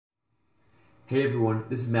Hey everyone,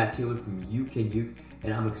 this is Matt Taylor from U CAN UKE,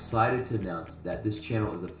 and I'm excited to announce that this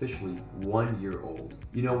channel is officially 1 year old.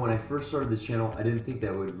 You know, when I first started this channel, I didn't think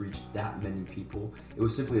that it would reach that many people. It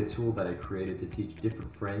was simply a tool that I created to teach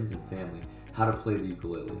different friends and family how to play the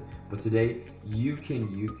ukulele. But today, U CAN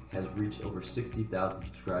UKE has reached over 60,000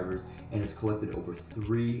 subscribers and has collected over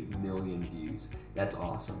 3 million views. That's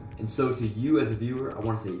awesome. And so to you as a viewer, I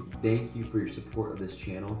want to say thank you for your support of this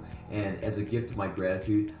channel, and as a gift of my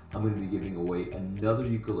gratitude, I'm going to be giving away another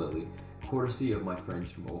ukulele, courtesy of my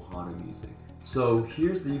friends from Ohana Music. So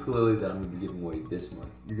here's the ukulele that I'm going to be giving away this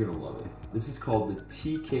month. You're going to love it. This is called the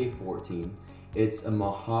TK14. It's a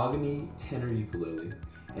mahogany tenor ukulele,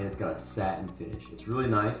 and it's got a satin finish. It's really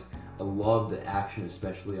nice. I love the action,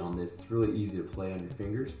 especially on this. It's really easy to play on your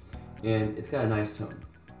fingers, and it's got a nice tone.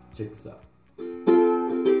 Check this out.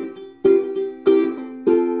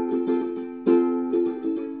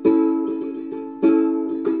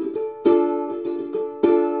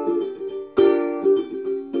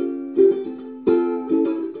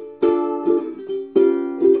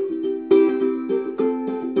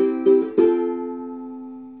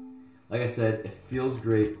 Like I said, it feels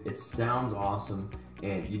great, it sounds awesome,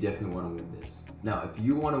 and you definitely want to win this. Now, if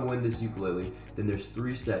you want to win this ukulele, then there's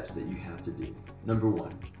 3 steps that you have to do. Number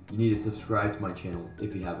 1, you need to subscribe to my channel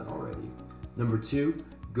if you haven't already. Number 2,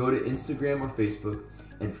 go to Instagram or Facebook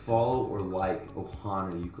and follow or like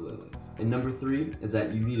Ohana Ukuleles. And number 3 is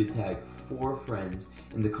that you need to tag 4 friends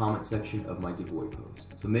in the comment section of my giveaway post.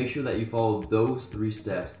 So make sure that you follow those 3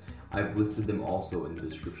 steps. I've listed them also in the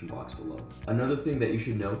description box below. Another thing that you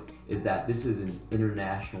should know is that this is an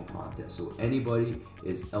international contest, so anybody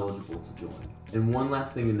is eligible to join. And one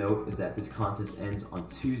last thing to note is that this contest ends on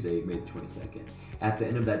Tuesday, May 22nd. At the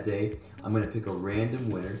end of that day, I'm going to pick a random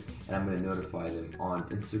winner and I'm going to notify them on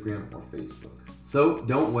Instagram or Facebook. So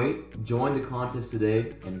don't wait, join the contest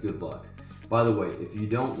today, and good luck. By the way, if you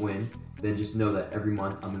don't win, then just know that every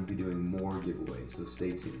month I'm going to be doing more giveaways, so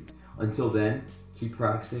stay tuned. Until then, keep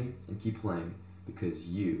practicing and keep playing, because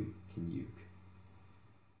you can uke.